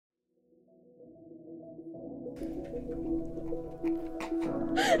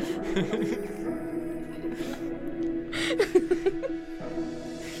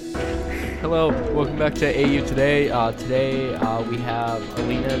Hello, welcome back to AU Today. Today we have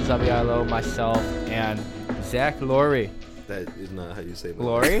Alina Zavialo, myself, and Zach Laury. That is not how you say my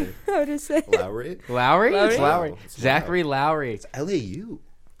Laury? last name. How to say? Lowry? Lowry? Laury? It's Lowry. Wow, it's Zachary Lowry. It's LAU.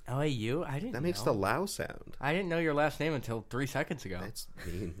 LAU? I didn't That makes know. the Lao sound. I didn't know your last name until 3 seconds ago. That's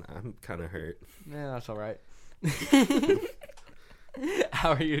mean. I'm kind of hurt. Yeah, that's all right.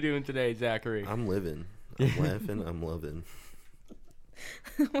 How are you doing today, Zachary? I'm living. I'm laughing. I'm loving.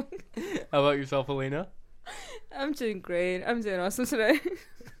 How about yourself, Alina? I'm doing great. I'm doing awesome today.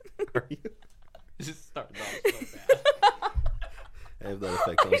 Are you? Just started off so bad. I have that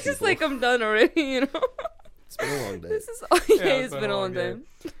effect on It's just people. like I'm done already, you know? It's been a long day. This is it's been a long day. time.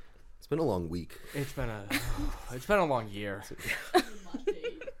 It's been a long week. It's been a long year. Oh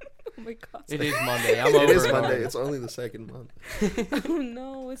my god. It is Monday. I'm over It is it Monday. already. It's only the second month. Oh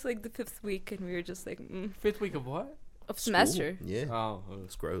no, it's like the 5th week and we were just like, Fifth week of what? of semester. School? Yeah. Oh,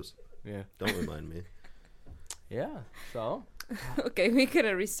 It's gross. yeah. Don't remind me. Yeah. So? Okay, we could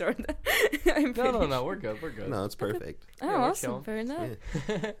restart that. I'm No, pretty we're good. We're good. No, it's perfect. Oh, Yeah, we're awesome. chilling. Very nice.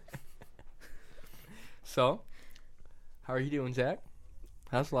 Yeah. So, how are you doing, Zach?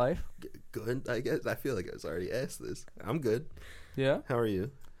 How's life? Good, I guess. I feel like I was already asked this. I'm good. Yeah. How are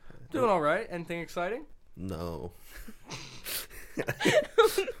you? Doing all right. Anything exciting? No.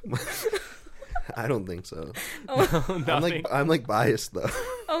 I don't think so. Nothing. I'm like biased though.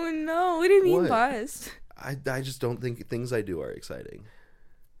 Oh no, what do you mean What? biased? I just don't think things I do are exciting.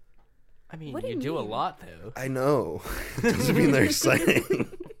 I mean, What do you you do a mean? lot though. I know. It doesn't mean they're exciting.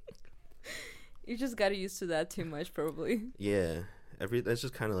 You just got used to that too much, probably. Yeah. That's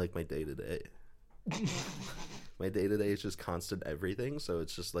just kind of like my day to day. My day to day is just constant everything, so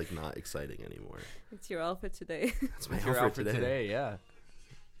it's just like not exciting anymore. It's your outfit today. That's my What's your outfit outfit today? Yeah.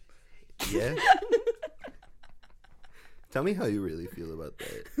 Yeah. Tell me how you really feel about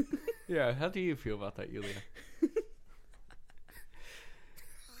that. Yeah. How do you feel about that, Yulia?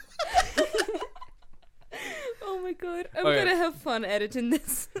 Oh my god, I'm Okay. gonna have fun editing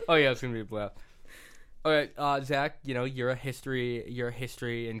this. Oh yeah, it's gonna be a blast. All right, Zach. You know you're a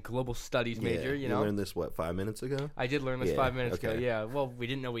history and global studies major. You know, learned this 5 minutes ago? I did learn this Yeah, 5 minutes ago. okay. Yeah. Well, we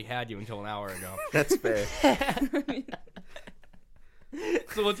didn't know we had you until an hour ago. That's fair.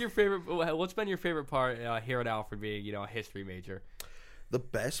 So, what's been your favorite part here at Alfred being a history major? The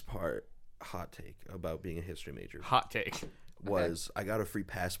best part, hot take about being a history major, Hot take. was I got a free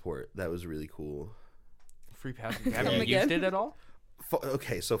passport. That was really cool. Free pass. Have Come you used again? it at all?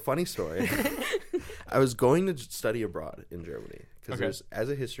 Okay, so funny story. I was going to study abroad in Germany because Okay. as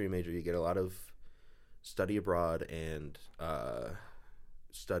a history major, you get a lot of study abroad and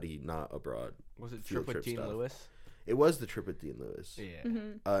study not abroad. Was it Field trip with trip Dean stuff. Lewis? It was the trip with Dean Lewis. Yeah.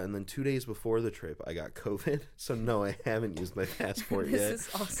 And then 2 days before the trip, I got COVID. So no, I haven't used my passport yet. This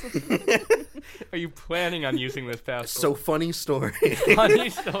is awesome. Are you planning on using this passport? So funny story.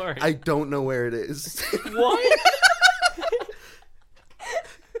 Funny story. I don't know where it is. What?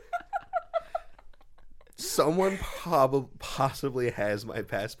 Someone possibly has my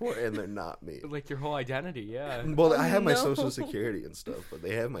passport and they're not me. Like your whole identity, yeah. Well, I have my No. social security and stuff, but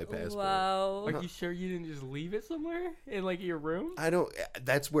they have my passport. Wow. Are you sure you didn't just leave it somewhere in like your room? I don't.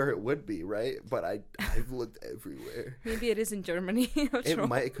 That's where it would be, right? But I've looked everywhere. Maybe it is in Germany.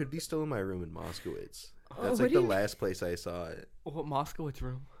 It could be still in my room in Moskowitz. Oh, That's what like do the you- last place I saw it. What Moskowitz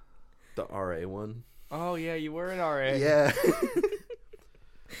room? The RA one. Oh yeah, you were in RA. Yeah.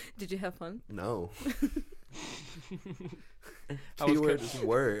 Did you have fun? No. How was Keywords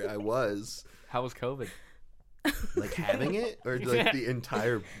were I was How was COVID? like having it or like the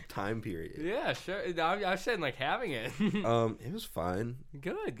entire time period. Yeah, sure. I was saying like having it. It was fine.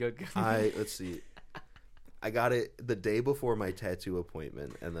 Good. Let's see. I got it the day before my tattoo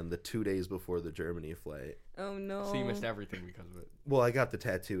appointment, and then the 2 days before the Germany flight. Oh no. So you missed everything because of it. Well, I got the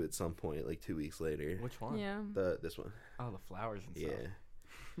tattoo at some point, like 2 weeks later. Which one? Yeah. This one. Oh, the flowers and stuff. Yeah.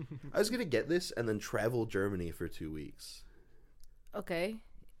 I was gonna get this and then travel Germany for 2 weeks. Okay.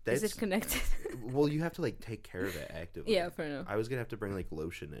 That's, Is it connected? well, you have to like take care of it actively. Yeah, fair enough. I was gonna have to bring like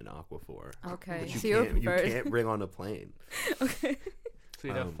lotion and Aquaphor. Okay. Which So you're you prepared. can't bring on a plane. Okay. So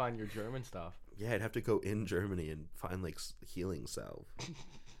you'd have to find your German stuff. Yeah, I'd have to go in Germany and find like healing salve.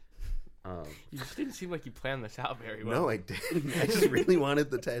 You just didn't seem like you planned this out very well. No, I didn't. I just really wanted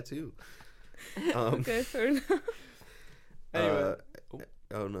the tattoo. Okay, fair enough. Anyway.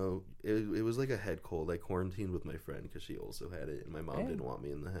 Oh no, it was like a head cold. I quarantined with my friend because she also had it, and my mom didn't want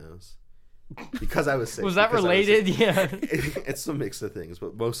me in the house. because I was sick. Was that because I was related? sick. Yeah. It's a mix of things,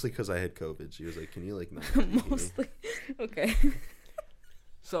 but mostly because I had COVID. She was like, "Can you like not?" be here?" Mostly. Okay.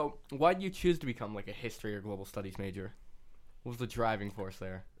 So, why did you choose to become like a history or global studies major? What was the driving force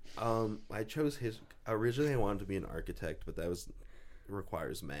there? I chose originally I wanted to be an architect, but that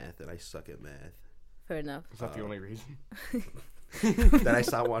requires math, and I suck at math. Fair enough. Is that the only reason? That I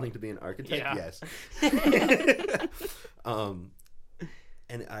stopped wanting to be an architect. Yeah. Yes.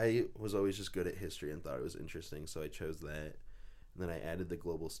 And I was always just good at history and thought it was interesting, so I chose that. And then I added the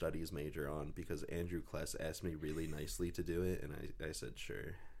global studies major on because Andrew Kless asked me really nicely to do it, and I said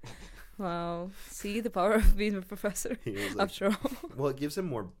sure. Wow. See the power of being a professor. He was like, After all. well, it gives him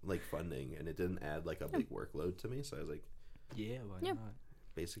more like funding, and it didn't add like a big workload to me. So I was like, Yeah, why Yep. not?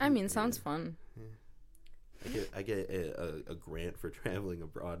 basically. I mean, sounds fun. I get a grant for traveling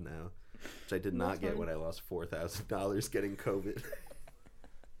abroad now, which I did not That's get fine. when I lost $4,000 getting COVID.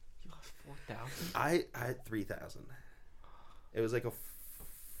 You lost 4,000. I had 3,000. It was like a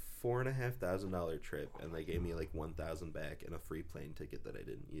 $4,500 trip, and they gave me like 1,000 back and a free plane ticket that I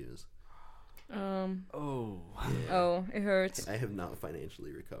didn't use. Oh. Yeah. Oh, it hurts. I have not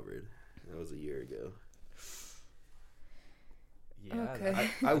financially recovered. That was a year ago. Yeah. Okay.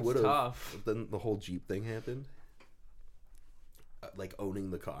 I would have. Tough. Then the whole Jeep thing happened. Like owning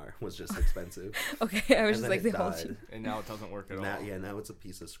the car was just expensive. Okay, I was And just then like it the whole died. shit. And now it doesn't work at all. Now it's a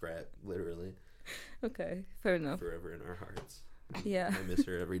piece of scrap, literally, Okay, fair enough. forever in our hearts. Yeah. I miss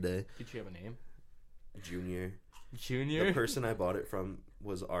her every day. Did she have a name? Junior. Junior? The person I bought it from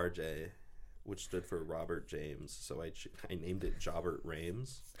was RJ, which stood for Robert James. So I named it Jobbert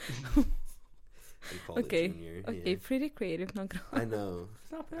Rames. And called Okay. it Junior. Okay, Yeah. pretty creative. Not gonna. I know.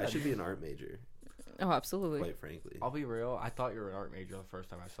 It's not I bad. should be an art major, Oh, absolutely. quite frankly. I'll be real. I thought you were an art major the first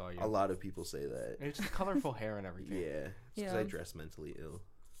time I saw you. A lot of people say that. It's just colorful hair and everything. Yeah. Because Yeah. I dress mentally ill.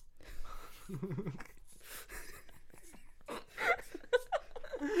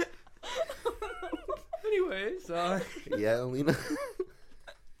 Anyways, Yeah, Alina.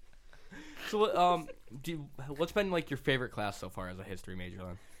 so what's been like your favorite class so far as a history major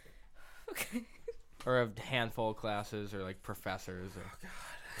then? Okay. Or a handful of classes or like professors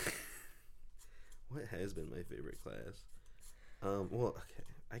or What has been my favorite class? Well, okay.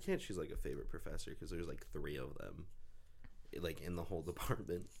 I can't choose like a favorite professor because there's like 3 of them, like in the whole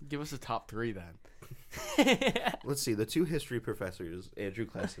department. give us the top 3 then. Let's see. The 2 history professors, Andrew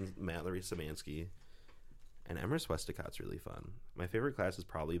Kless and Mallory Samansky, and Emrys Westicott's really fun. My favorite class has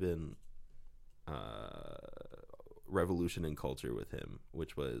probably been Revolution and Culture with him,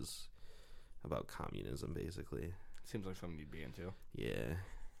 which was about communism, basically. Seems like something you'd be into. Yeah.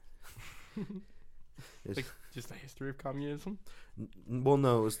 It's- Like just the history of communism. well,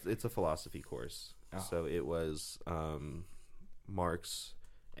 no, it's a philosophy course. Oh. So it was Marx,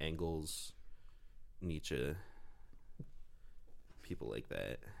 Engels, Nietzsche, people like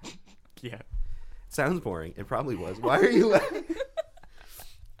that. Yeah. Sounds boring. It probably was. Why are you laughing?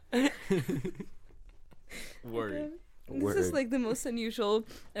 Word. Okay. Word. This is like the most unusual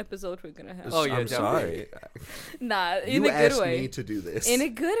episode we're gonna have. Oh, yeah, I'm definitely. sorry. Nah, in You a good asked way. me to do this. In a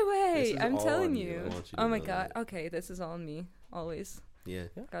good way. This is I'm all telling on you. you. I want you to Oh my know god. that. Okay, this is all on me. Always. Yeah.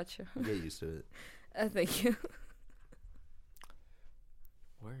 Gotcha. Get used to it. Thank you.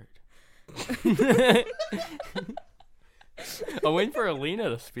 Word. I'm waiting for Alina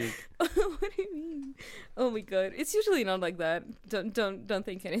to speak. What do you mean? Oh my god. It's usually not like that. Don't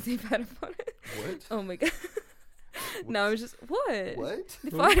think anything bad about it. What? Oh my god. No, I was just what? What?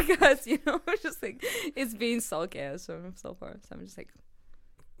 The podcast, it's just like it's being sarcasm so far. So I'm just like,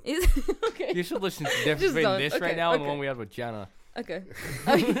 okay. You should listen to the difference Just between don't. this Okay, right now and the okay. one we had with Jenna. Okay.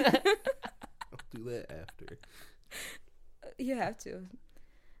 I'll do that after. You have to.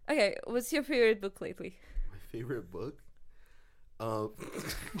 Okay, what's your favorite book lately? My favorite book?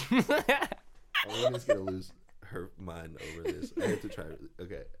 Alina's gonna lose her mind over this. I have to try.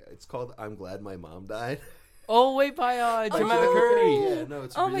 Okay, it's called "I'm Glad My Mom Died." Oh, wait, by Jemima Oh. Curry. Yeah, no,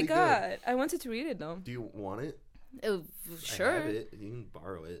 it's Oh really my god, I wanted to read it though. good. Do you want it? Oh, I sure, have it. You can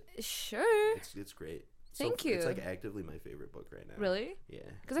borrow it. sure. It's great. Thank It's you. like actively my favorite book right now. Really? Yeah.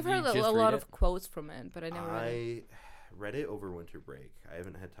 Because I've You heard a just read lot it? of quotes from it, but I never read it. I read it over winter break. I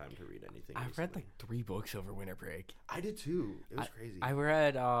haven't had time to read anything. I read recently. like 3 books over winter break. I did too. It was crazy. I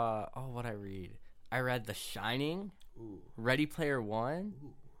read, what'd I read? I read The Shining, Ooh. Ready Player One,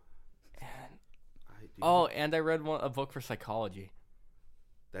 Ooh. and I do. and I read a book for psychology.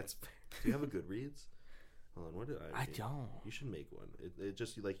 That's. Do you have a Goodreads? Hold on. What did I? I make? don't. You should make one. It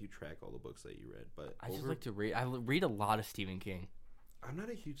just like you track all the books that you read. But I just like to read. I read a lot of Stephen King. I'm not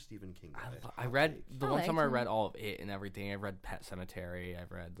a huge Stephen King guy. I read the I one like summer I him. read all of it and everything. I read Pet Cemetery.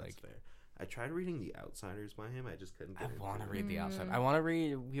 I've read That's like fair. I tried reading The Outsiders by him. I just couldn't I get into want to it. read The Outside. I want to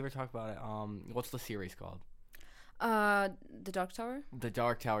read. We were talking about it. What's the series called? The Dark Tower. The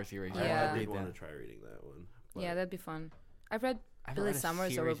Dark Tower series. Yeah. I did read want that. to try reading that one. but Yeah, that'd be fun. I've read I haven't Billy read a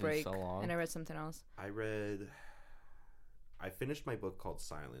Summers over series in break, so long. and I read something else. I finished my book called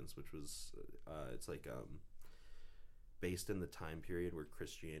Silence, which was it's like based in the time period where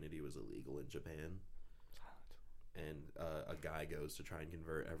Christianity was illegal in Japan. And a guy goes to try and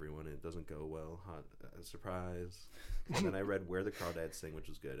convert everyone, and it doesn't go well. Hot surprise. And then I read Where the Crawdads Sing, which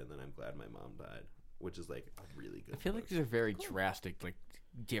was good, and then I'm Glad My Mom Died, which is like a really good I feel book. like these are very drastic like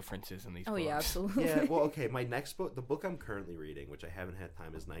differences in these Oh books. yeah, absolutely. Yeah, well, okay, my next book, the book I'm currently reading, which I haven't had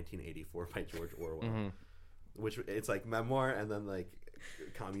time, is 1984 by George Orwell, Mm-hmm. which it's like memoir and then like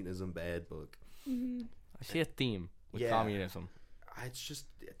communism bad book. Mm-hmm. I see a theme with Yeah. communism. It's just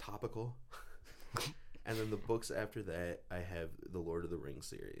topical. And then the books after that, I have the Lord of the Rings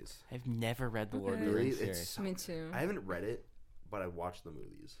series. I've never read the Lord of the Okay. Rings Really? series. Me too. I haven't read it, but I watched the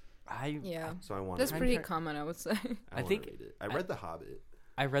movies, Yeah, so I want. that's to pretty try- common, I would say. I think- read it. I read The Hobbit.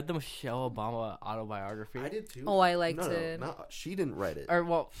 I read the Michelle Obama autobiography. I did too. Oh, I liked no, it. No, she didn't write it. Or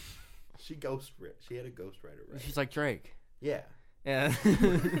well, She had a ghostwriter write she's it. like Drake. Yeah, Yeah.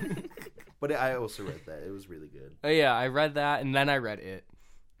 but I also read that. It was really good. Yeah, I read that and then I read it.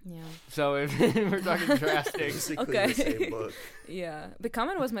 Yeah, So if we're talking drastic, Basically Okay. the same book. yeah.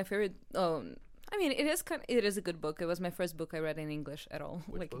 Becoming was my favorite. I mean, it is a good book. It was my first book I read in English at all,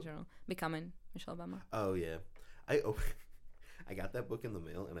 Which like book? in general. Becoming, Michelle Obama. Oh yeah, I got that book in the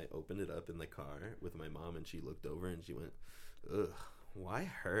mail and I opened it up in the car with my mom and she looked over and she went, "Ugh, why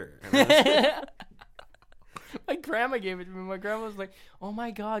her?" And I was my grandma gave it to me. My grandma was like, "Oh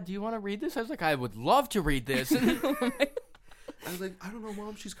my God, do you want to read this?" I was like, "I would love to read this." I was like, "I don't know,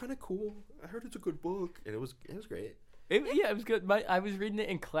 Mom. She's kind of cool. I heard it's a good book, and it was great." It was good. I was reading it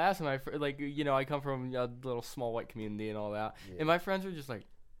in class, and I come from a little small white community and all that, Yeah. and my friends were just like,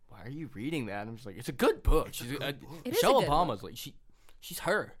 "Why are you reading that?" And I'm just like, "It's a good book." It's a She's good book. It is a Michelle good Obama's like she's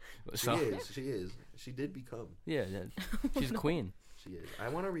her. So She is. She did become. yeah, she's a queen. She is. I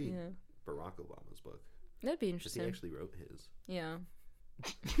want to read Yeah, Barack Obama's book that'd be because he interesting. actually wrote his. Yeah.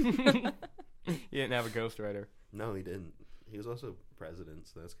 He didn't have a ghostwriter. No, he didn't. He was also president,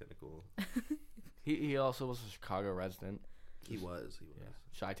 so that's kind of cool. He also was a Chicago resident. He was. Yeah,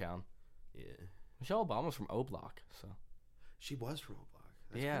 Chi-Town. Yeah. Michelle Obama's from O Block, so She was from O Block.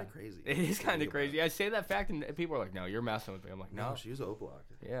 That's yeah, kind of crazy. it is kind Think of crazy. about I say that fact, and people are like, "No, you're messing with me." I'm like, it. "No, No, she was O Block.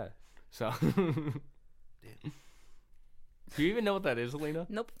 yeah." So, Damn. do you even know what that is, Alina?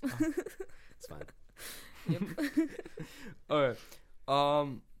 Nope. It's fine. Yep. All right.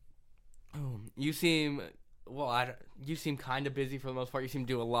 You seem you seem kind of busy for the most part. You seem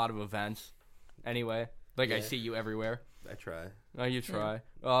to do a lot of events. Anyway, I Yeah. see you everywhere. I try. Oh, you try.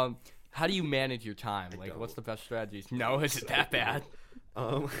 How do you manage your time? I What's don't. the best strategies? No, is it that bad?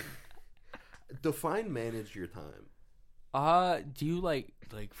 Define manage your time. Do you like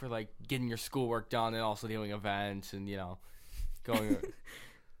for getting your schoolwork done and also doing events and going?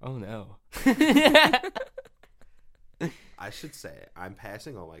 Oh no. I should say I'm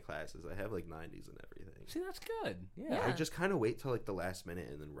passing all my classes. I have 90s and everything. See, that's good. Yeah. Yeah. I just kind of wait till the last minute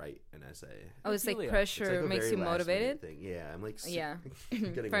and then write an essay. Oh, it's like Really? It's pressure a makes very you last-minute motivated. Thing. Yeah, I'm Yeah.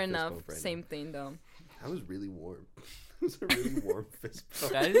 getting a Fair fist enough. bump right Same now. thing though. That was really warm. It was a really warm fist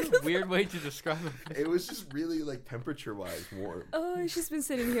bump. That is a weird way to describe it. It was just really temperature wise warm. Oh, she's been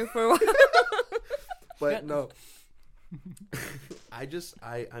sitting here for a while. But Yeah. no.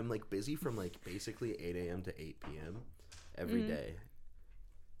 I'm busy from basically 8 a.m. to 8 p.m. every day.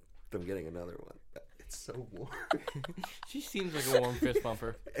 I'm getting another one. It's so warm. She seems like a warm fist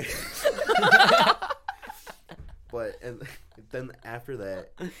bumper. But and then after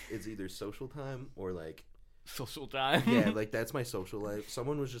that, it's either social time or Social time. yeah, that's my social life.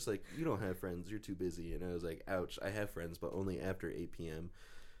 Someone was just like, "You don't have friends. You're too busy," and I was like, "Ouch! I have friends, but only after 8 p.m."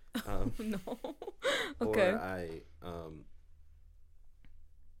 No. Okay. Or I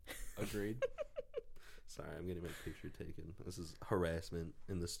Agreed. sorry, I'm getting my picture taken. This is harassment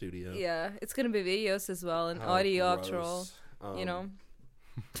in the studio. Yeah, it's gonna be videos as well and Oh, audio after all. gross.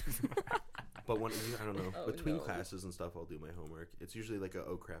 But I don't know. Oh, Between no. classes and stuff, I'll do my homework. It's usually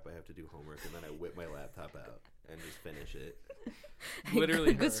oh crap, I have to do homework, and then I whip my laptop out and just finish it.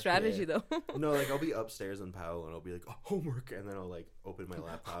 Literally Good her. strategy though. No, I'll be upstairs in Powell, and I'll be like, "Oh, homework," and then I'll open my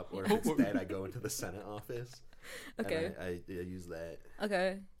laptop, or if it's Homework. that, I go into the Senate office. Okay. And I use that.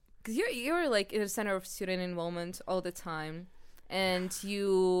 Okay. Because you're in the center of student enrollment all the time, and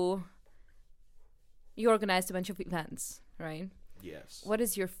you organized a bunch of events, right? Yes. What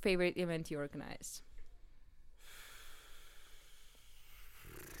is your favorite event you organized?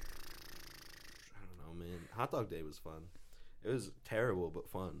 Hot dog day was fun. It was terrible but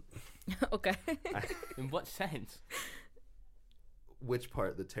fun. Okay. In what sense? Which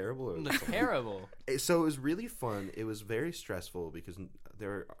part? The terrible or The terrible? So it was really fun. It was very stressful because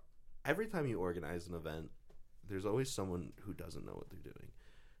every time you organize an event, there's always someone who doesn't know what they're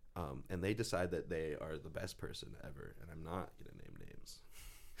doing. And they decide that they are the best person ever. And I'm not going to name names.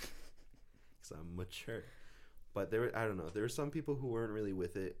 Because I'm mature. But I don't know. There were some people who weren't really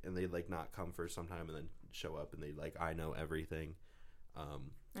with it. And they'd like not come for some time and then show up. And they'd like, I know everything.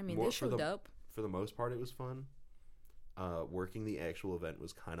 I mean, they showed up. For the most part, it was fun. Working the actual event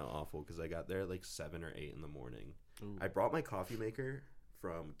was kind of awful because I got there at like 7 or 8 in the morning. Ooh. I brought my coffee maker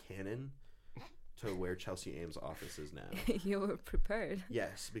from Cannon to where Chelsea Ames' office is now. You were prepared.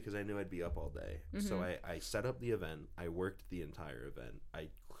 Yes, because I knew I'd be up all day. Mm-hmm. So I set up the event. I worked the entire event. I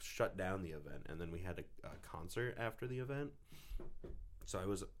shut down the event, and then we had a concert after the event. So I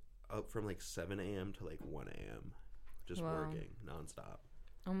was up from like 7 a.m. to like 1 a.m. just working nonstop.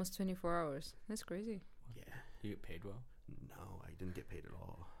 Almost 24 hours. That's crazy. Yeah. You get paid well? No, I didn't get paid at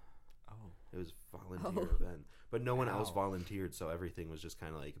all. Oh. It was a volunteer event. But no one else volunteered, so everything was just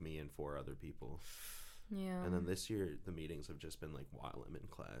kind of like me and 4 other people. Yeah. And then this year, the meetings have just been like while I'm in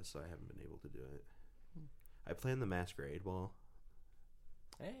class, so I haven't been able to do it. I planned the masquerade ball.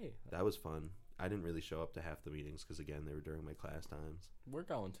 Hey. That was fun. I didn't really show up to half the meetings because, again, they were during my class times. We're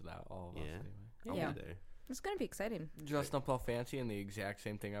going to that, all of us anyway. I'll be there. It's going to be exciting. Dressed up all fancy in the exact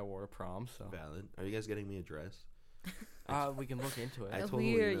same thing I wore to prom, so. Valid. Are you guys getting me a dress? We can look into it. I told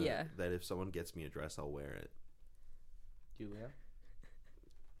Lena that if someone gets me a dress, I'll wear it. Julia?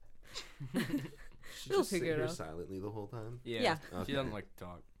 She'll just sit here silently the whole time? Yeah. Okay. She doesn't like to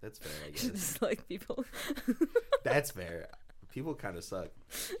talk. That's fair, I guess. She just like people. That's fair. People kind of suck.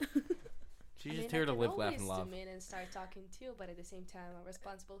 She's just here to live, laugh, and love. I can always zoom in and start talking too, but at the same time, I'm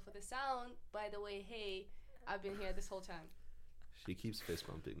responsible for the sound. By the way, hey, I've been here this whole time. She keeps fist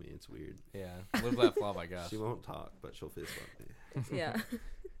bumping me. It's weird. Yeah. Live, laugh, love, I guess. She won't talk, but she'll fist bump me. Yeah.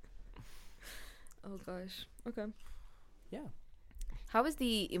 Oh, gosh. Okay. Yeah. How is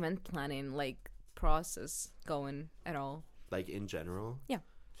the event planning, like, process going at all? Like, in general? Yeah.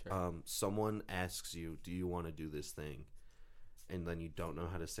 Sure. Someone asks you, do you want to do this thing? And then you don't know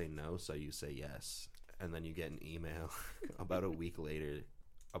how to say no, so you say yes. And then you get an email about a week later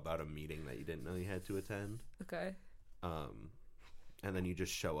about a meeting that you didn't know you had to attend. Okay. And then you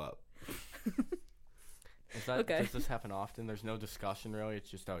just show up. Does this happen often? There's no discussion, really? It's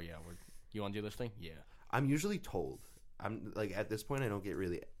just, you want to do this thing? Yeah. I'm usually told. I'm like, at this point, I don't get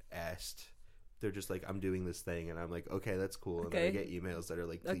really asked. They're just like, I'm doing this thing, and I'm like, okay, that's cool. And then I get emails that are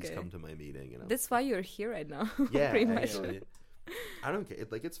like, please come to my meeting. And that's why you're here right now. Yeah, actually. I don't care.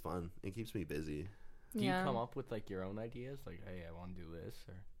 It's fun. It keeps me busy. Do you come up with like your own ideas? Like, hey, I want to do this,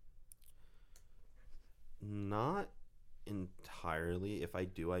 or not entirely. If I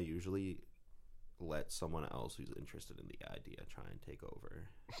do, I usually let someone else who's interested in the idea try and take over.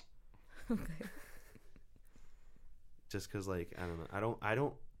 Okay. Just because, like, I don't know. I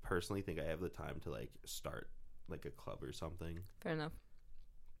don't personally think I have the time to like start like a club or something. Fair enough.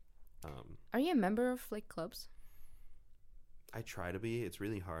 Are you a member of like clubs? I try to be. It's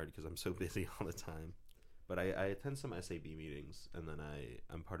really hard because I'm so busy all the time. But I attend some SAB meetings, and then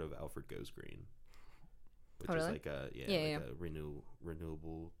I'm part of Alfred Goes Green, which is like a a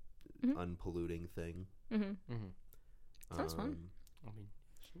renewable, unpolluting thing. Sounds fun. I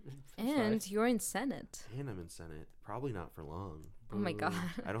mean, and you're in Senate. And I'm in Senate. Probably not for long. Oh my god.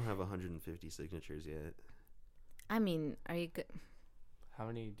 I don't have 150 signatures yet. I mean, are you good? How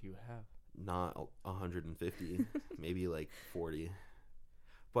many do you have? Not 150. Maybe like 40.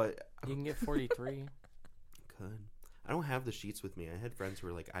 But you can get 43. Could. I don't have the sheets with me. I had friends who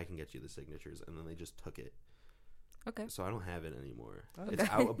were like, I can get you the signatures, and then they just took it. Okay. So I don't have it anymore. Okay. It's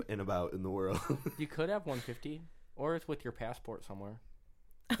out and about in the world. You could have 150, or it's with your passport somewhere.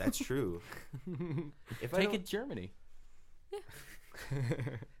 That's true. Take it Germany. Yeah.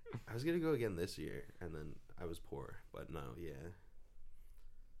 I was gonna go again this year, and then I was poor. But no, yeah.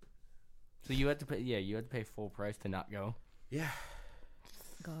 So you had to pay. Yeah, you had to pay full price to not go. Yeah.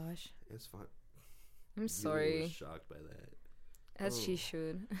 Gosh. It's fun. I'm sorry. I was shocked by that. As she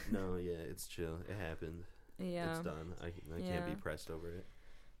should. No, yeah, it's chill. It happened. Yeah. It's done. I can't be pressed over it.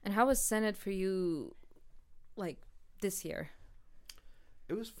 And how was Senate for you, like, this year?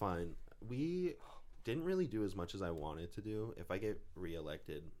 It was fine. We didn't really do as much as I wanted to do. If I get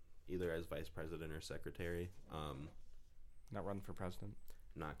reelected, either as vice president or secretary, not run for president.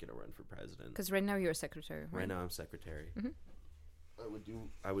 Not gonna run for president. Because right now you're a secretary. Right now I'm secretary. Mm-hmm.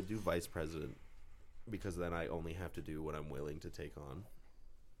 I would do vice president because then I only have to do what I'm willing to take on.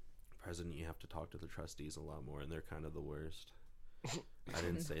 president, you have to talk to the trustees a lot more, and they're kind of the worst. I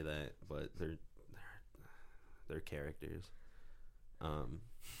didn't say that, but they're characters.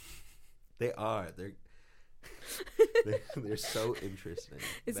 They are. They're so interesting.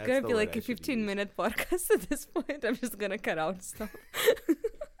 It's That's gonna the be word like I a should 15-minute podcast at this point. I'm just gonna cut out stuff.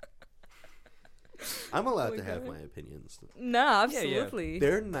 use. I'm allowed my to have God. my opinions. No, yeah. absolutely.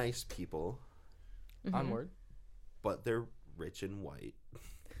 They're nice people, Mhm. Onward. but they're rich and white.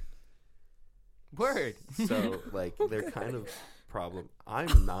 Word. So like they're kind of problem.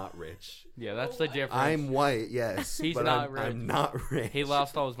 I'm not rich. Yeah, that's the difference. I'm white, yes. He's but not I'm, rich. I'm not rich. He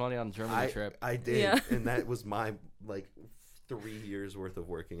lost all his money on the Germany trip. I did, Yeah. and that was my like 3 years worth of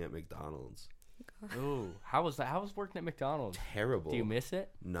working at McDonald's. Ooh, how was that? How was working at McDonald's? Terrible. Do you miss it?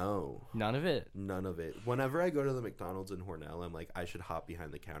 No, None of it. none of it. Whenever I go to the McDonald's in Hornell, I'm like, I should hop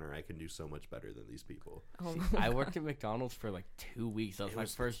behind the counter. I can do so much better than these people. Oh, See, I worked at McDonald's for like 2 weeks. That was It my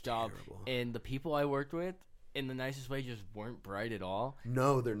was first job, terrible. and the people I worked with, in the nicest way, just weren't bright at all.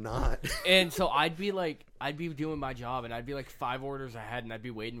 No, they're not. And so I'd be doing my job, and I'd be like 5 orders ahead, and I'd be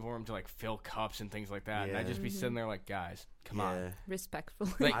waiting for them to like fill cups and things like that. And I'd Yeah. just be sitting there like, guys, come on,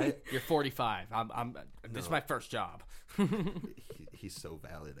 respectfully. like you're 45. This is No. my first job. He's so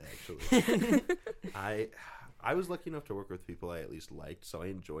valid, actually. I was lucky enough to work with people I at least liked, so I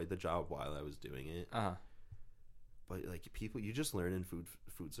enjoyed the job while I was doing it. But like people, you just learn in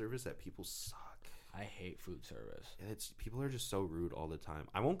food service that people suck. I hate food service. People are just so rude all the time.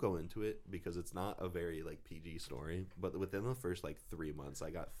 I won't go into it because it's not a very like PG story. But within the first like 3 months, I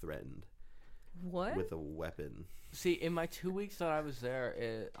got threatened What? with a weapon. See, in my 2 weeks that I was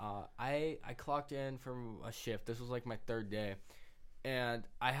there, I clocked in from a shift. This was like my 3rd day. And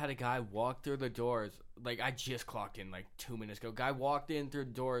I had a guy walk through the doors. Like, I just clocked in like 2 minutes ago. Guy walked in through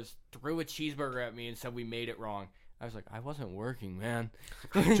the doors, threw a cheeseburger at me, and said we made it wrong. I was like, I wasn't working, man.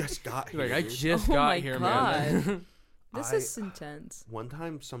 I just got here. Like, I just Oh got my here, God. man. This is intense. One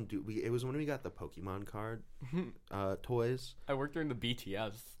time, some dude. It was when we got the Pokemon card toys. I worked during the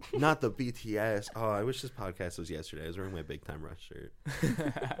BTS. Not the BTS. Oh, I wish this podcast was yesterday. I was wearing my Big Time Rush shirt.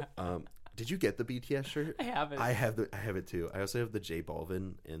 Did you get the BTS shirt? I have it. I have it too. I also have the J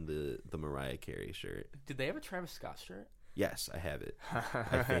Balvin and the Mariah Carey shirt. Did they have a Travis Scott shirt? Yes, I have it.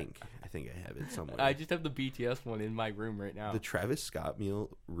 I think I have it somewhere. I just have the BTS one in my room right now. The Travis Scott meal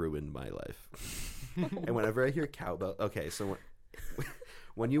ruined my life. And whenever I hear cowbell, okay, so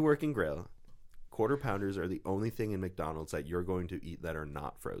when you work in grill, quarter pounders are the only thing in McDonald's that you're going to eat that are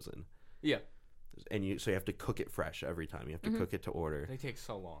not frozen. Yeah. And so you have to cook it fresh every time. You have to cook it to order. They take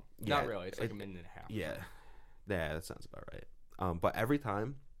so long. Yeah, Not really. It's like a minute and a half. Yeah, that sounds about right. But every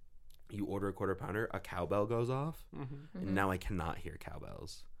time you order a quarter pounder, a cowbell goes off, and now I cannot hear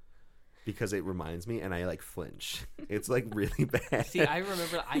cowbells because it reminds me, and I like flinch. It's like really bad. See, I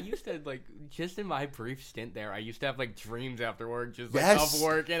remember I used to like just in my brief stint there, I used to have like dreams after work, just like Yes. of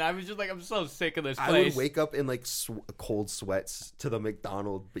work, and I was just like, I'm so sick of this I place. would wake up in like cold sweats to the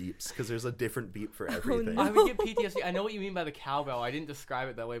McDonald's beeps because there's a different beep for everything. no. I would get PTSD. I know what you mean by the cowbell. I didn't describe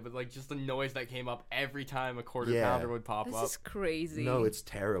it that way, but like just the noise that came up every time a quarter Yeah. pounder would pop This up. is crazy. No, it's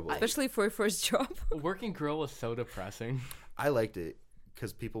terrible. especially for your first job. Working grill was so depressing. I liked it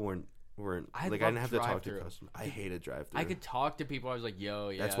because people weren't I like I didn't love have to talk to drive-thru. customers. I hated drive-thru. I could talk to people. I was like, yo,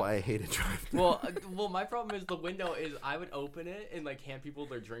 yeah. That's why I hated drive-thru. Well, my problem is the window is I would open it and like hand people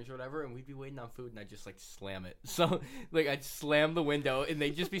their drinks or whatever, and we'd be waiting on food, and I'd just like slam it. So like I'd slam the window, and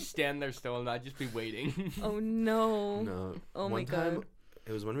they'd just be standing there still, and I'd just be waiting. Oh no. No. Oh my One time, God.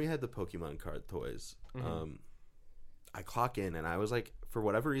 it was when we had the Pokemon card toys. I clock in, and I was like, for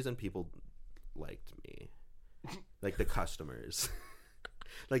whatever reason, people liked me, like the customers.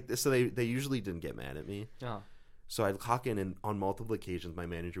 Like so, they usually didn't get mad at me. Oh. So I'd clock in, and on multiple occasions, my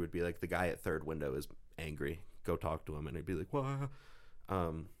manager would be like, "The guy at third window is angry. Go talk to him." And I'd be like, "What?"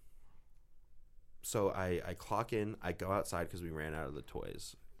 So I clock in. I go outside because we ran out of the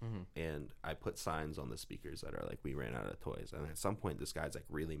toys, and I put signs on the speakers that are like, "We ran out of toys." And at some point, this guy's like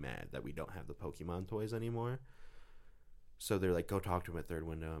really mad that we don't have the Pokemon toys anymore. So they're like, "Go talk to him at third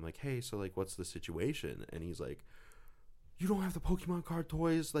window." I'm like, "Hey, so like, what's the situation?" And he's like, "You don't have the Pokemon card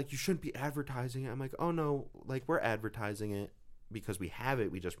toys, like you shouldn't be advertising it." I'm like, "Oh no, like we're advertising it because we have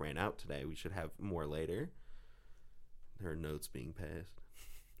it. We just ran out today. We should have more later." There are notes being passed.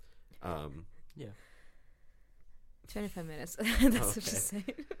 Yeah. 25 minutes. That's what Okay. you say.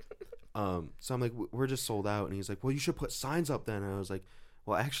 So I'm like, "We're just sold out." And he's like, "Well, you should put signs up then." And I was like,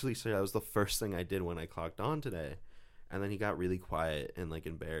 "Well, actually, sir, that was the first thing I did when I clocked on today." And then he got really quiet and like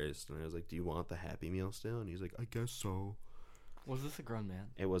embarrassed. And I was like, "Do you want the Happy Meal still?" And he's like, "I guess so." Was this a grown man?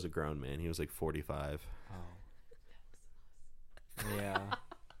 It was a grown man. He was like 45. Oh. Yeah.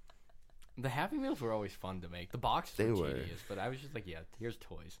 The Happy Meals were always fun to make. The boxes They were were. tedious, but I was just like, yeah, here's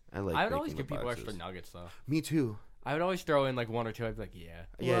toys. I like. I would always making give the people boxes. extra nuggets though. Me too. I would always throw in like 1 or 2. I'd be like, yeah,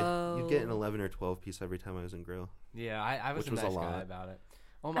 Yeah, you'd get an Whoa. 11 or 12 piece every time I was in grill. yeah. I was Which a was a nice guy lot. about it.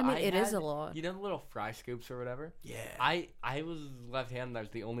 Oh I mean, it is had- a lot. You know the little fry scoops or whatever. Yeah. I was left-handed. I was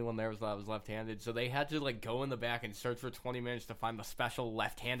the only one there that was left-handed, so they had to like go in the back and search for 20 minutes to find the special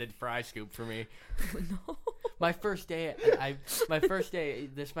left-handed fry scoop for me. No. My first day,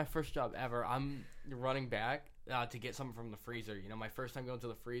 this is my first job ever. I'm running back to get something from the freezer. You know, my first time going to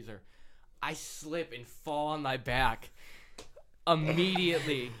the freezer, I slip and fall on my back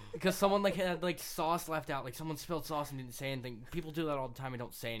immediately because someone like had like sauce left out. Like someone spilled sauce and didn't say anything. People do that all the time and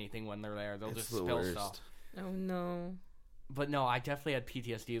don't say anything when they're there. They'll It's just the spill worst. stuff. Oh no. But no, I definitely had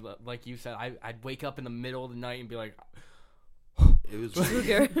PTSD. Like you said, I'd wake up in the middle of the night and be like, It was.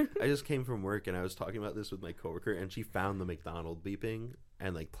 Sugar. I just came from work and I was talking about this with my coworker, and she found the McDonald beeping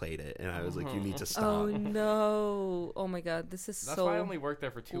and like played it, and I was like, "You need to stop." Oh no. Oh my god. This is that's so. why I only worked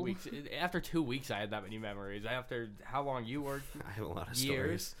there for 2 weeks. After 2 weeks, I had that many memories. After how long you worked? I have a lot of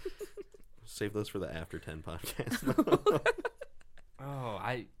Years. stories. Save those for the After 10 podcast. Oh,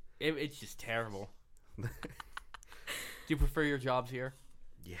 it's just terrible. Do you prefer your jobs here?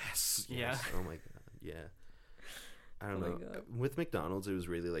 Yes. Yeah. Oh my god. Yeah. I don't Oh my know. God. With McDonald's, it was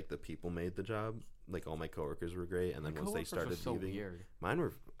really like the people made the job. Like all my coworkers were great, and then My once they coworkers were started so leaving, weird. mine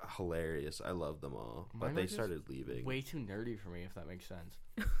were hilarious. I loved them all, Mine but were they just started leaving. Way too nerdy for me, if that makes sense.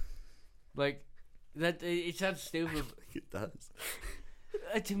 Like that, it sounds stupid It does.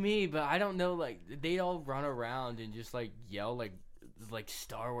 to me, but I don't know. Like they'd all run around and just like yell like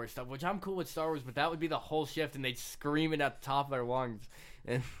Star Wars stuff, which I'm cool with Star Wars, but that would be the whole shift, and they'd scream it at the top of their lungs,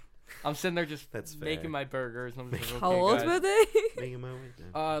 and I'm sitting there just That's fair. making my burgers. And I'm just like, How okay, old guys. were they? Making my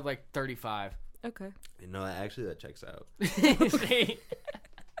way down. Like 35. Okay. No, actually, that checks out. See?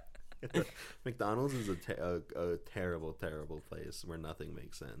 McDonald's is a terrible, terrible place where nothing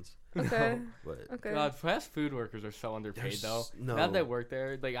makes sense. Okay. But Okay. God, fast food workers are so underpaid, There's- though. no. Now that I work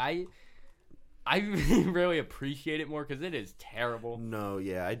there, like I really appreciate it more because it is terrible. no,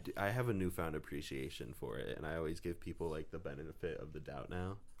 yeah, I have a newfound appreciation for it, and I always give people like the benefit of the doubt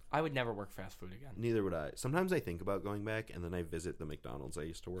now. I would never work fast food again. Neither would I. Sometimes I think about going back, and then I visit the McDonald's I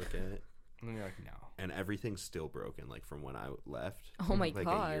used to work at, And then you're like, no. and everything's still broken, like from when I left. Oh my like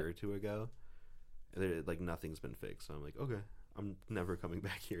God. a year or two ago. Like nothing's been fixed, so I'm like, okay, I'm never coming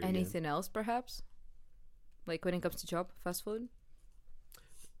back here again. Anything else, perhaps? Like when it comes to job, fast food?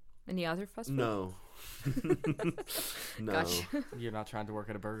 Any other fast food? No. No. Gotcha. You're not trying to work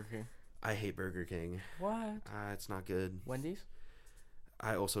at a Burger King? I hate Burger King. What? It's not good. Wendy's?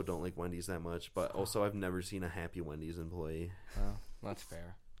 I also don't like Wendy's that much, but also I've never seen a happy Wendy's employee, Oh, that's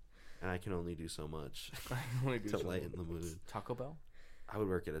fair. and I can only do so much I only do to some- lighten the mood. Taco Bell? I would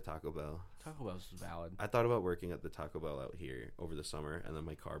work at a Taco Bell. Taco Bell's valid. I thought about working at the Taco Bell out here over the summer, and then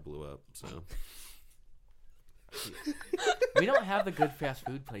my car blew up, so. We don't have the good fast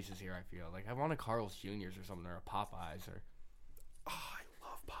food places here, I feel. Like, I want a Carl's Jr.'s or something, or a Popeyes, or... Oh, I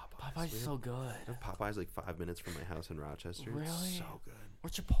love Popeyes. Popeyes is so good. I have Popeyes like 5 minutes from my house in Rochester. Really? It's so good. Or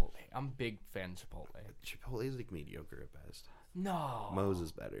Chipotle. I'm a big fan of Chipotle. Chipotle is like mediocre at best. No. Moe's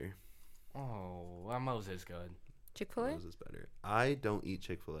is better. Oh, well, Moe's is good. Chick-fil-A? Moe's is better. I don't eat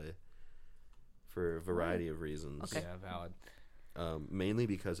Chick-fil-A for a variety of reasons. Okay. Yeah, valid. Mainly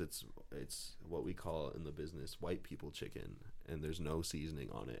because it's what we call in the business white people chicken, and there's no seasoning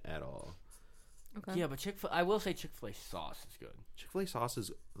on it at all. Okay. Yeah, but I will say Chick-fil-A sauce is good. Chick-fil-A sauce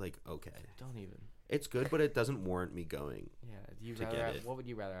is like okay. Don't even. It's good, but it doesn't warrant me going. Yeah, do you To rather get have, it. what would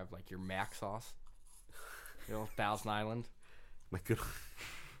you rather have, like your Mac sauce? You know, Thousand Island? My good.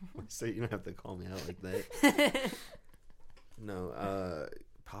 So you don't have to call me out like that. No,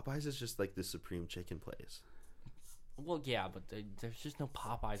 Popeyes is just like the supreme chicken place. Well, yeah, but there's just no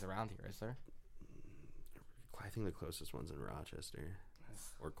Popeyes around here, is there? I think the closest one's in Rochester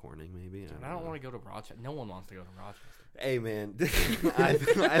or Corning, maybe. Dude, I don't want to go to Rochester. No one wants to go to Rochester. Hey man, I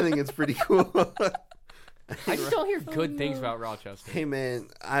think it's pretty cool. I just don't hear good Oh, things no. about Rochester. Hey man,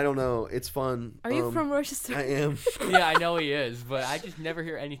 I don't know. It's fun. Are you from Rochester? I am. Yeah, I know he is, but I just never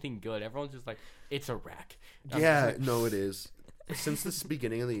hear anything good. Everyone's just like, it's a wreck. I'm Yeah, just like, no, it is. Since this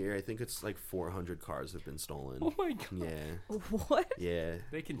beginning of the year, I think it's like 400 cars have been stolen. Oh my god. Yeah, What? yeah.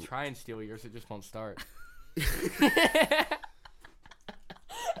 They can try and steal yours, it just won't start.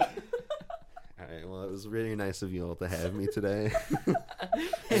 All right. Well, it was really nice of you all to have me today.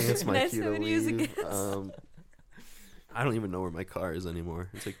 It's my Nice cue to having you as a leave. guest. I don't even know where my car is anymore.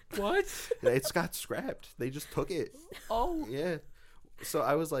 It's like What? it's got scrapped. They just took it. Oh. Yeah. So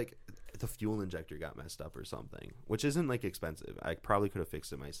I was like, the fuel injector got messed up or something, which isn't like expensive. I probably could have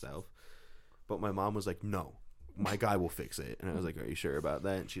fixed it myself. But my mom was like, no, my guy will fix it. And I was like, are you sure about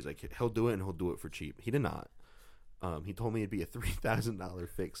that? And she's like, he'll do it, and he'll do it for cheap. He did not. He told me it'd be a $3,000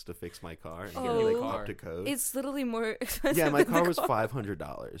 fix to fix my car and get it like up to code. It's literally more expensive. Yeah, my than car the was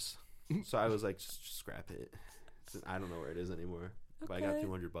 $500. So I was like, just scrap it. I don't know where it is anymore. But I got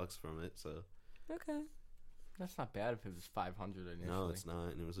 $200 from it, so. Okay. That's not bad if it was 500 initially. No, it's not.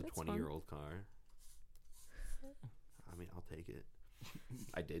 And it was a That's 20-year-old car. I mean, I'll take it.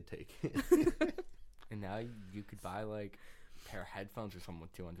 I did take it. And now you could buy like a pair of headphones or something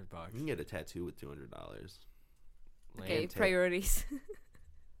with $200. You can get a tattoo with $200. Okay, priorities.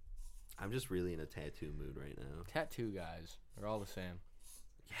 I'm just really in a tattoo mood right now. Tattoo guys are all the same.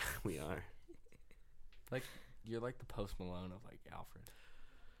 Yeah, we are. Like, you're like the Post Malone of like Alfred.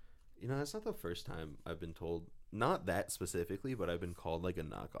 You know, that's not the first time I've been told, not that specifically, but I've been called like a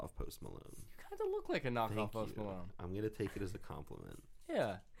knockoff Post Malone. You kind of look like a knockoff Thank Post you. Malone. I'm going to take it as a compliment.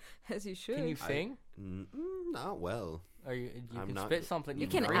 Yeah. As you should. Can you sing? Not well. Or you I'm can not spit something. You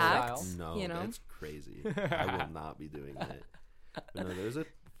can can freestyle. act. No, you know? that's crazy. I will not be doing that. But no, there was a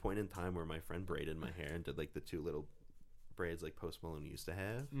point in time where my friend braided my hair and did like the 2 little braids like Post Malone used to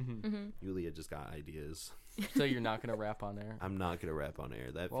have. Mm-hmm. Yulia just got ideas. So you're not gonna rap on air? I'm not gonna rap on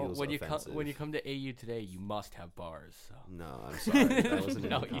air. That Well, feels when offensive. you come to AU today, you must have bars. So. No, I'm sorry. That wasn't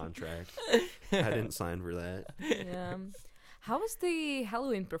No, in the you- contract. I didn't sign for that. Yeah. How was the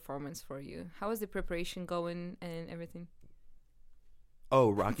Halloween performance for you? How was the preparation going and everything? Oh,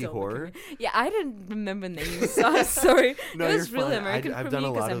 Rocky So, Horror. okay. Yeah, I didn't remember names. So I'm sorry. No, it was you're really fine. American I've for done me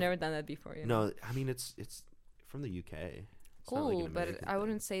a because lot I've of- never done that before. You know? No, I mean it's from the UK. It's not like Cool, an but American I thing.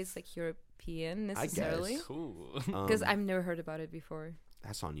 wouldn't say it's like European I guess. necessarily. Cool. Because I've never heard about it before.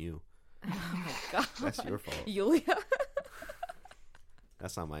 That's on you. Oh my god. That's your fault. Yulia.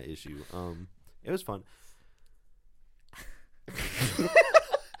 That's not my issue. It was fun.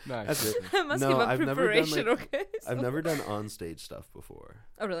 Nice. That's it. I'm asking No, about I've never done, preparation, like- okay? I've So- never done on-stage stuff before.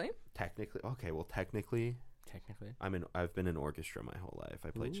 Oh, really? Technically, Technically. I've been in orchestra my whole life. I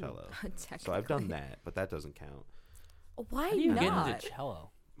play Ooh. cello. Technically. So I've done that, but that doesn't count. Why How do you not? get into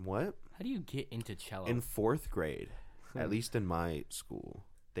cello? What? How do you get into cello? In 4th grade, at least in my school,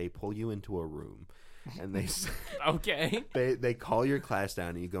 they pull you into a room and Okay. they call your class down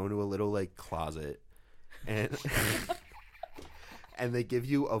and you go into a little like closet and and they give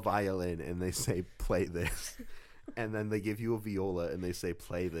you a violin and they say play this. And then they give you a viola and they say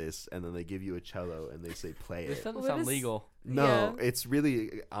play this, and then they give you a cello and they say play This it. doesn't What sound is- legal. No, Yeah. it's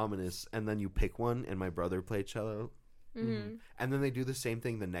really ominous. And then you pick one, and my brother played cello. Mm-hmm. And then they do the same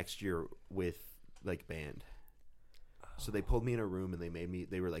thing the next year with like band. So they pulled me in a room and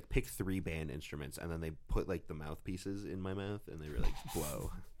they were like, pick 3 band instruments, and then they put like the mouthpieces in my mouth and they were like,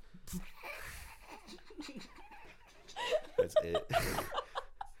 blow. That's it.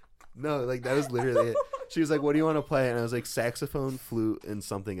 No, like that was literally it. She was like, what do you want to play? And I was like, saxophone, flute, and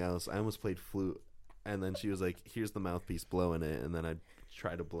something else. I almost played flute. And then she was like, here's the mouthpiece, blow in it. And then I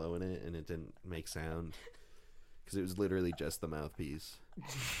tried to blow in it and it didn't make sound. Because it was literally just the mouthpiece.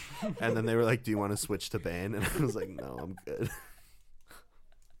 And then they were like, do you want to switch to band? And I was like, no, I'm good.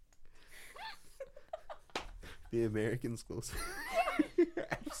 The American schools.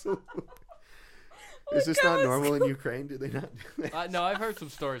 Absolutely. Is this not normal in Ukraine? Do they not do that? No, I've heard some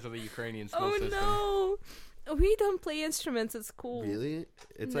stories of the Ukrainian school Oh system. no, we don't play instruments at school. Really?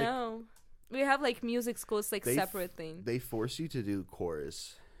 It's like no, we have like music school. It's like They separate thing. they force you to do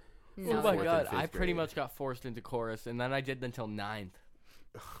chorus. No. Oh my 4th and god, 5th I pretty grade. much got forced into chorus, and then I did until 9th.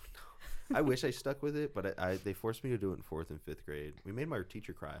 I wish I stuck with it, but they forced me to do it in 4th and 5th grade. We made my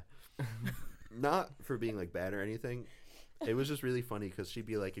teacher cry. Not for being like bad or anything. It was just really funny because she'd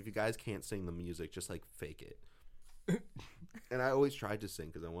be like, if you guys can't sing the music, just like fake it. And I always tried to sing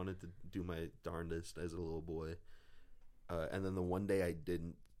because I wanted to do my darndest as a little boy. And then the one day I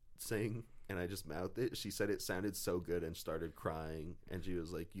didn't sing and I just mouthed it, she said it sounded so good and started crying. And she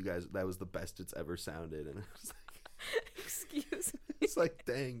was like, you guys, that was the best it's ever sounded. And I was like, Excuse me. it's like,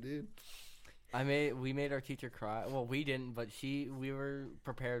 dang, dude. We made our teacher cry. Well, we didn't, but we were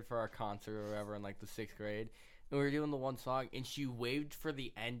prepared for our concert or whatever in like the 6th grade. And we were doing the one song, and she waved for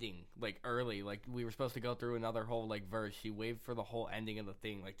the ending, like early. Like we were supposed to go through another whole like verse. She waved for the whole ending of the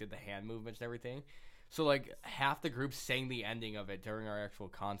thing, like did the hand movements and everything. So like half the group sang the ending of it during our actual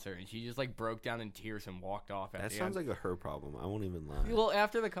concert, and she just like broke down in tears and walked off. At That the sounds end. like a her problem. I won't even lie. Well,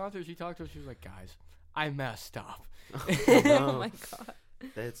 after the concert, she talked to us. She was like, "Guys, I messed up." Oh No. my god.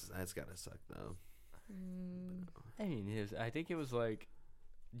 That's gotta suck though. I mean, I think it was like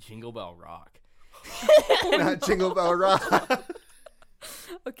Jingle Bell Rock. Not Jingle Bell Rock.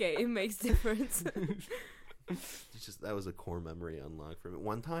 Okay, it makes difference. It's just that was a core memory unlocked for me.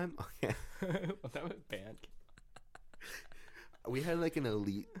 One time, okay, That was band. we had like an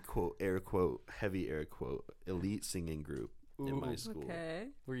elite quote, air quote, heavy air quote, elite singing group in my school. Okay.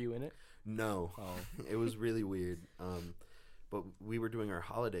 Were you in it? No, Oh. it was really weird. But we were doing our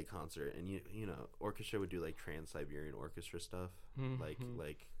holiday concert, and you know, orchestra would do like Trans-Siberian Orchestra stuff, like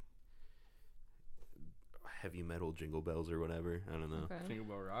heavy metal jingle bells or whatever. I don't know. Okay. Think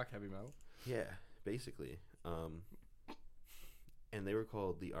about rock, heavy metal. Yeah, basically. And they were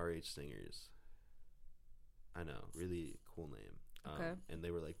called the RH Singers. I know, really cool name. Okay. And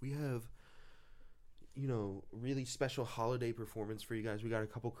they were like, we have, you know, really special holiday performance for you guys. We got a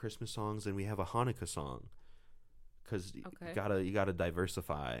couple Christmas songs, and we have a Hanukkah song. Because Okay. you gotta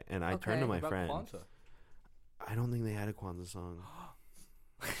diversify. And I turned to Okay. my What about friend. Kwanzaa? I don't think they had a Kwanzaa song.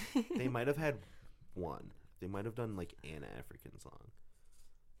 They might have had one. They might have done like an African song.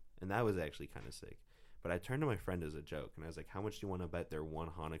 And that was actually kind of sick. But I turned to my friend as a joke, and I was like, how much do you want to bet their one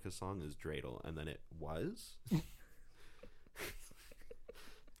Hanukkah song is dreidel? And then it was.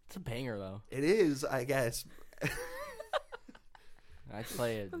 It's a banger though. It is, I guess. I'd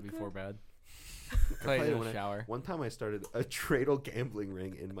play it before bed. I Play played it it in when the shower. One time I started a dreidel gambling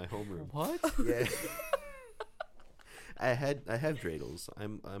ring in my homeroom. What? Yeah. I have dreidels.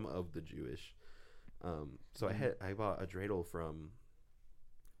 I'm of the Jewish. So I bought a dreidel from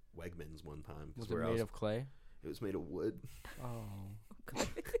Wegmans one time. Was it made of clay? It was made of wood. Oh.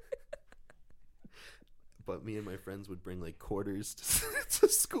 But me and my friends would bring like quarters to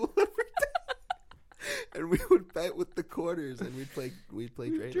school every day, and we would bet with the quarters, and we'd play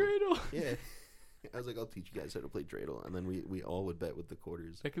dreidel. Yeah, I was like, I'll teach you guys how to play dreidel, and then we all would bet with the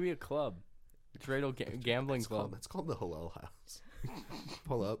quarters. That could be a club. Dreidel gambling club. That's called the Hillel House.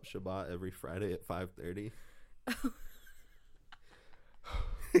 Pull up Shabbat every Friday at 5:30.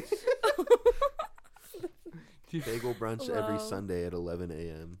 Bagel brunch every Wow. Sunday at 11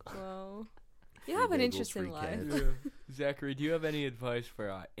 a.m. Wow. You have an bagels, interesting free life. cats. Zachary, do you have any advice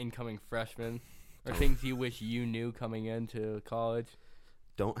for incoming freshmen? Or things you wish you knew coming into college?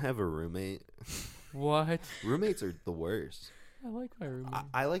 Don't have a roommate. What? Roommates are the worst. I like my roommate.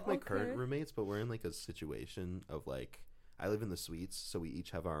 I like my Okay. current roommates, but we're in like a situation of like I live in the suites, so we each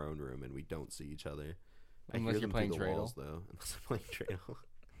have our own room and we don't see each other. I Unless hear you're them playing through the dreidel. walls, though. Unless I'm playing dreidel.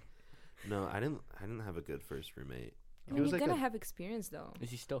 No, I didn't have a good first roommate. I He mean, was you're like gonna a- have experience though. Is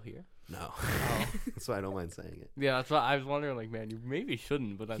he still here? No, Oh. that's why I don't mind saying it. Yeah, that's what I was wondering. Like, man, you maybe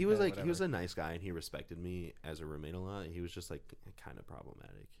shouldn't, but He was like he was a nice guy and he respected me as a roommate a lot. He was just like kind of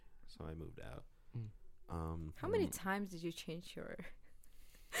problematic, so I moved out. How many times did you change your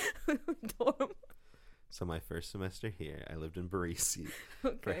dorm? So my first semester here, I lived in Barisi for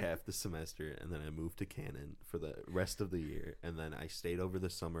Okay. half the semester, and then I moved to Cannon for the rest of the year, and then I stayed over the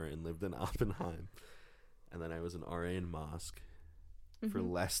summer and lived in Oppenheim, and then I was an RA in Mosque for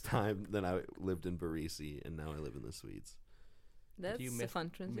Mhm. less time than I lived in Barisi, and now I live in the suites. That's Do you a miss, fun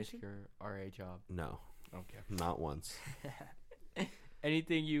miss transition. your RA job? No, Okay. not once.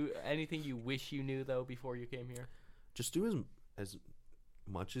 anything you wish you knew though before you came here? Just do as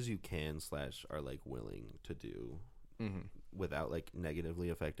much as you can / are like willing to do without like negatively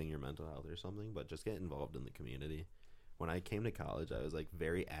affecting your mental health or something, but just get involved in the community. When I came to college, I was like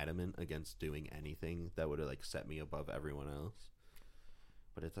very adamant against doing anything that would have like set me above everyone else.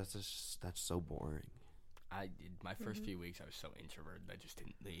 But that's so boring. I did my first few weeks. I was so introverted. I just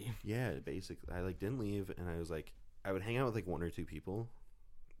didn't leave. Yeah, basically, I like didn't leave, and I was like, I would hang out with like 1 or 2 people,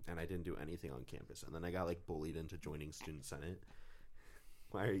 and I didn't do anything on campus. And then I got like bullied into joining student senate.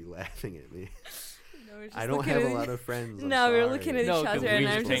 Why are you laughing at me? No, we're just I don't looking have at a it. lot of friends. I'm No, we're sorry. looking at No, each 'cause other, we and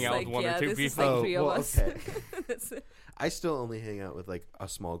just I'm hang just out like, with 1 or yeah, 2 this is people. like 3 of well, us. okay. That's it. I still only hang out with like a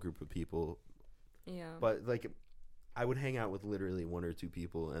small group of people, Yeah. but like I would hang out with literally 1 or 2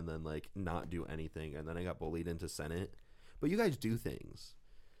 people and then like not do anything, and then I got bullied into senate. But you guys do things.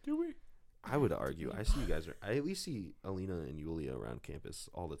 Do we? I would argue. I see you guys. I at least see Alina and Yulia around campus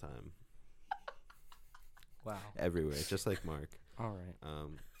all the time, Wow. everywhere, just like Mark. All right.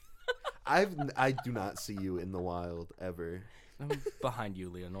 I do not see you in the wild ever. I'm behind you,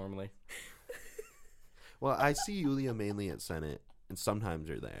 Leah. Normally. Well, I see Yulia mainly at senate, and sometimes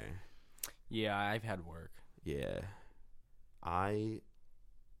you're there. Yeah, I've had work. Yeah. I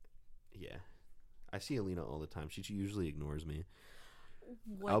see Alina all the time. She usually ignores me.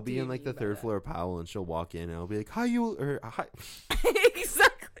 What I'll do be you in like the mean by 3rd that? floor of Powell, and she'll walk in, and I'll be like, "Hi, you," or "Hi."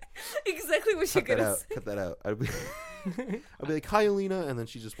 exactly what you're Cut that gonna out. say. Cut that out. I'll be like, "Hi, Alina," and then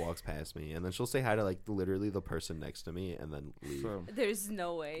she just walks past me, and then she'll say hi to like literally the person next to me, and then leave. So, There's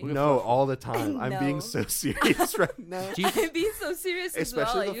no way. No, all the time. I'm being No. so serious right now. do you, I'm being so serious as well.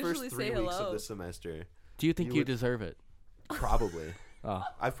 Especially I the first usually 3 say weeks hello. of the semester. Do you think You you would- deserve it? Probably. Oh,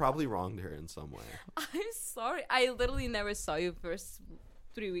 I've probably wronged her in some way. I'm sorry. I literally never saw you first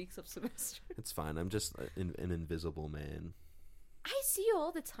 3 weeks of semester. It's fine. I'm just an invisible man. I see you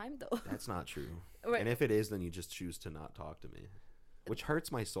all the time, though. That's not true. Right. And if it is, then you just choose to not talk to me, which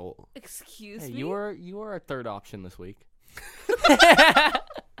hurts my soul. Excuse hey, me. you were a third option this week.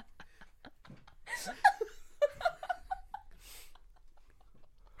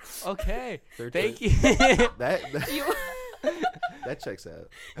 Okay. Third Thank choice. you. That You, that checks out.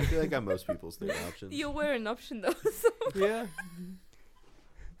 I feel like I'm most people's third option. you were an option, though. So. Yeah.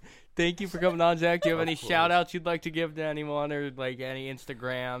 Thank you for coming on, Zach. Do you have Of any course. shout outs you'd like to give to anyone, or like any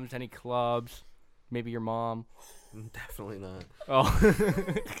Instagrams, any clubs? Maybe your mom. Definitely not. Oh.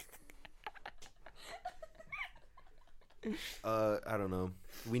 I don't know.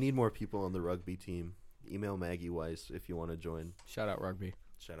 We need more people on the rugby team. Email Maggie Weiss if you want to join. Shout out rugby.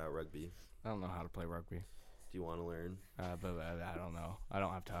 Shout out rugby. I don't know how to play rugby. Do you want to learn? But I don't know. I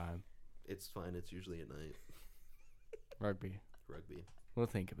don't have time. It's fine. It's usually at night. Rugby. Rugby. We'll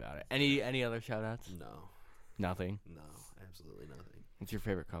think about it. Any other shout outs? No. Nothing. No. Absolutely nothing. What's your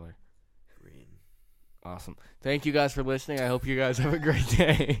favorite color? Green. Awesome. Thank you guys for listening. I hope you guys have a great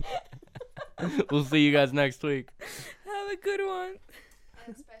day. We'll see you guys next week. Have a good one.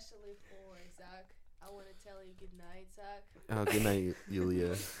 And especially for Zach, I want to tell you good night, Zach. Oh, good night,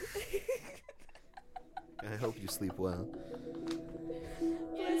 Yulia. I hope you sleep well.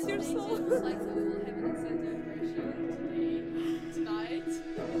 Bless your Thanks soul. you. Like, so we will have an incentive for a show.